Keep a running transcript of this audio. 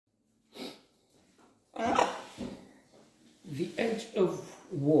The Edge of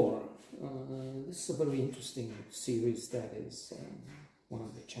War. This is a very interesting series that is one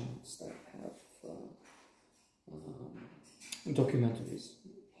of the channels that have documentaries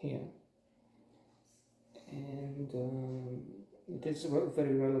here. And it is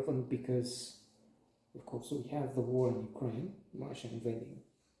very relevant because, of course, we have the war in Ukraine, Russia invading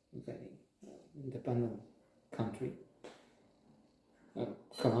independent country, a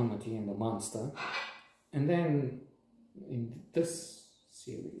calamity and a monster. And then in this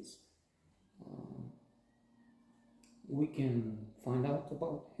series, we can find out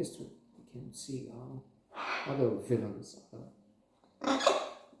about history. We can see how other villains,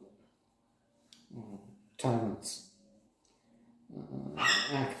 tyrants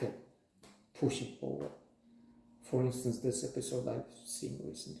acted, pushing forward. For instance, this episode I've seen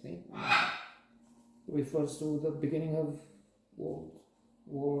recently refers to the beginning of World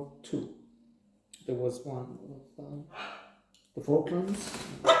War II. There was one with the Falklands,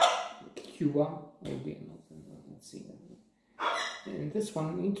 Cuba, maybe, let's see. And this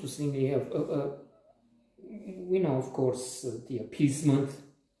one, interestingly, we know, of course, the appeasement,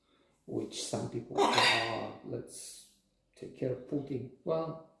 which some people say, let's take care of Putin.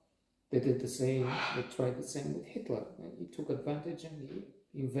 Well, they did the same, they tried the same with Hitler. And he took advantage and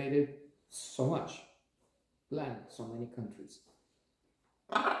he invaded so much land, so many countries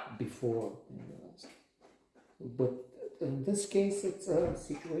before the rest. But in this case, it's a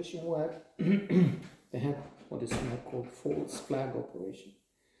situation where they had what is now called false flag operation.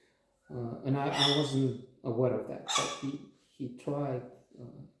 And I wasn't aware of that, but he tried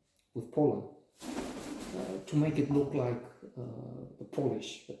with Poland to make it look like the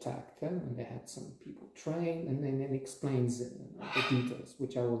Polish attacked them, and they had some people trained, and then it explains the details,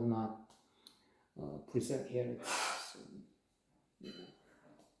 which I will not present here.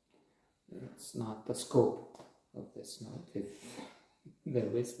 It's not the scope of this note, if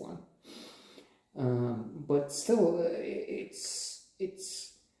there is one. But still,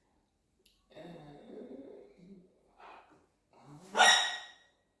 it's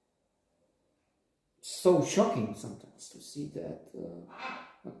so shocking sometimes to see that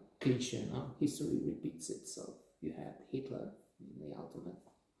cliche. History repeats itself. You had Hitler, the ultimate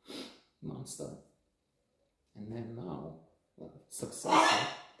monster, and then now successor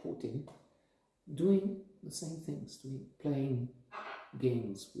Putin doing the same things, playing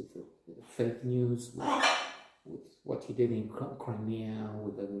games with the fake news, with what he did in Crimea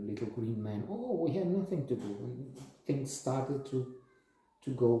with the little green man. Oh, we had nothing to do, and things started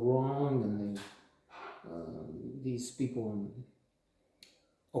to go wrong, and these people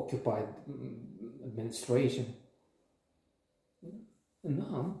occupied administration. And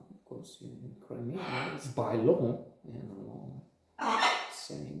now, of course, in Crimea, it's by law, and the law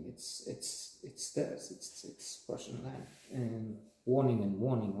saying it's theirs, it's Russian land, and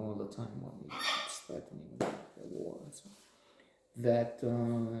warning all the time when it's threatening the war and so on, that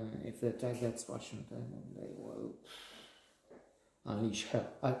if they attack, that's Russian, then they will unleash hell,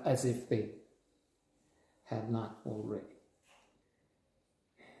 as if they had not already.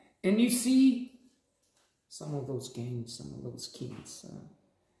 And you see some of those games, some of those schemes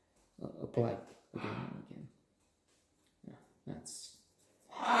applied again and again. Yeah,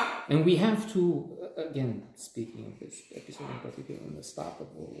 and we have to, again, speaking of this episode in particular, in the start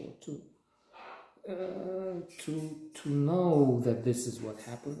of World War II, to know that this is what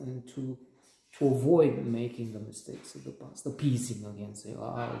happened, and to avoid making the mistakes of the past, appeasing again, say,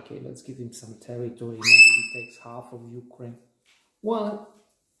 okay, let's give him some territory, maybe he takes half of Ukraine. Well,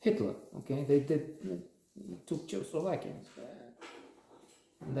 Hitler, okay, they took Czechoslovakia,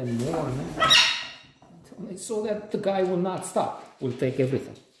 and then more, until they saw that the guy will not stop, will take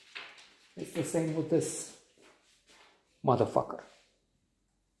everything. It's the same with this motherfucker,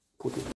 Putin.